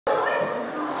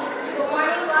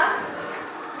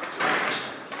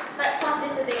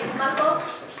So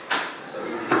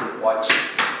easy. Watch.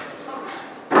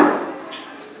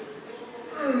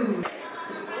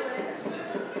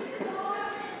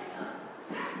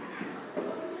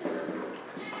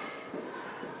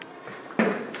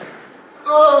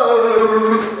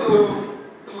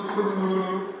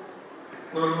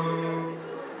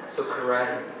 So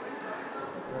correct.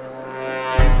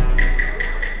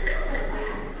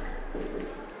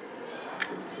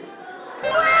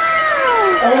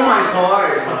 Oh my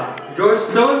god! You're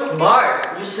so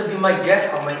smart! You should be my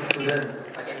guest on my students.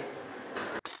 Okay.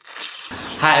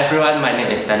 Hi everyone, my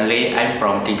name is Stanley. I'm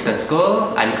from Kingston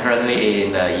School. I'm currently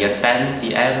in the year 10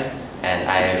 CM and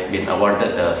I've been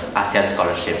awarded the ASEAN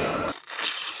Scholarship.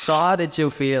 So how did you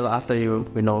feel after you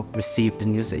received the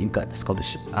news that you got the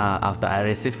scholarship? After I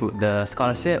received the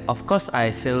scholarship, of course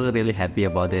I feel really happy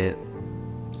about it.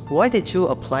 Why did you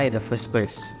apply in the first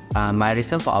place? My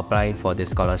reason for applying for this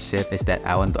scholarship is that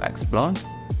I want to explore.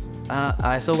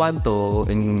 I also want to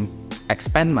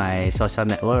expand my social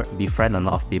network, befriend a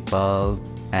lot of people,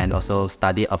 and also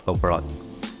study abroad.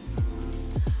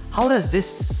 How does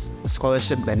this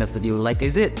scholarship benefit you? Like,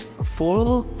 is it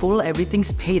full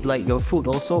everything's paid, like your food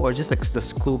also, or just like the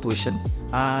school tuition?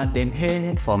 They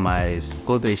pay for my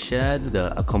school tuition,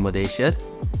 the accommodation,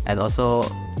 and also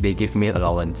they give me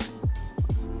allowance.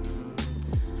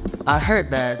 I heard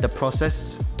that the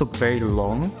process took very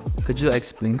long. Could you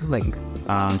explain what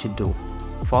you do?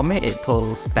 For me, it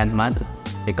took 10 months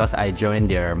because I joined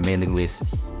their mailing list.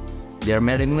 Their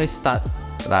mailing list started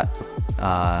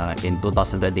in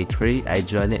 2023. I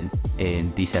joined it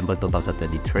in December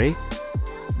 2023.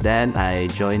 Then I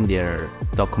joined their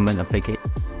document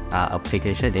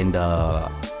application in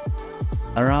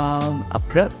around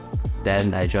April.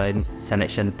 Then I joined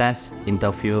selection test,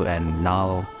 interview, and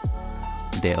now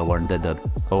they award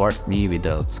me with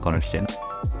the scholarship.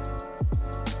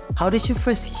 How did you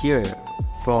first hear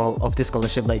of this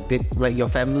scholarship? Like, did your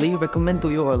family recommend to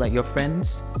you, or like your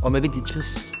friends, or maybe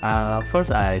teachers?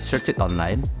 First I searched it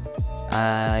online.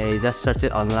 I just searched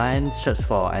it online, searched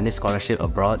for any scholarship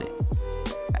abroad,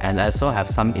 and I also have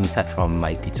some insight from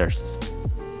my teachers.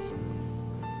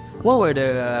 What were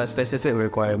the specific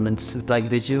requirements? Like,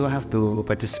 did you have to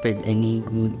participate in any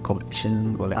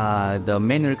competition? Or the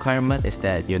main requirement is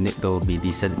that you need to be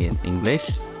decent in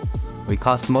English,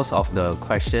 because most of the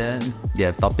question,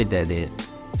 the topic that they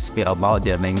speak about,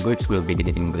 their language will be in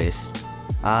English.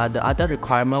 The other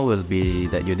requirement will be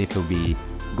that you need to be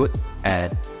good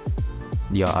at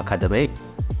your academic.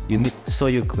 So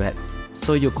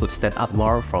you could stand up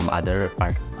more from other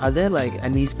part. Are there like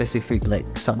any specific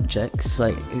subjects?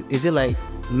 Like, is it like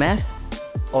math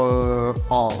or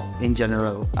all in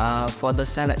general? For the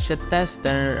selection test,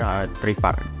 there are 3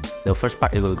 parts. The first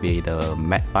part, it will be the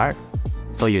math part.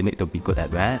 So you need to be good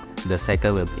at math. The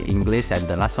second will be English, and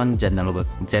the last one, general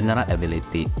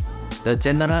ability. The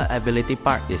general ability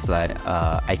part is like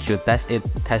IQ test. It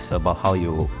tests about how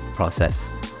you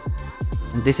process.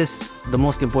 This is the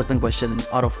most important question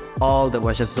out of all the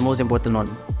questions, the most important one.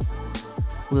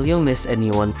 Will you miss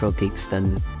anyone from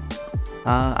Kingston?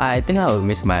 I think I will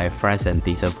miss my friends and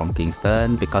teachers from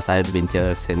Kingston because I've been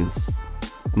here since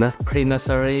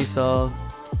pre-nursery, so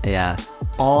yeah.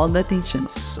 All the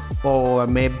teachers, or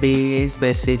maybe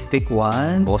specific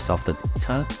one? Most of the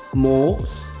teachers.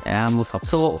 Most? Yeah, most of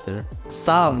so the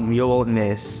some you won't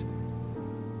miss.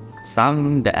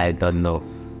 Some that I don't know.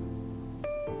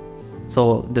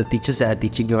 So the teachers that are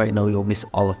teaching you right now, you'll miss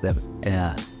all of them.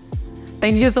 Yeah.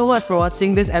 Thank you so much for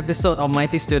watching this episode of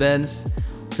Mighty Students.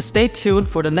 Stay tuned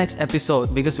for the next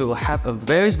episode because we will have a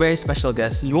very special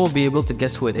guest. You won't be able to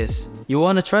guess who it is. You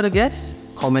want to try to guess?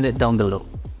 Comment it down below.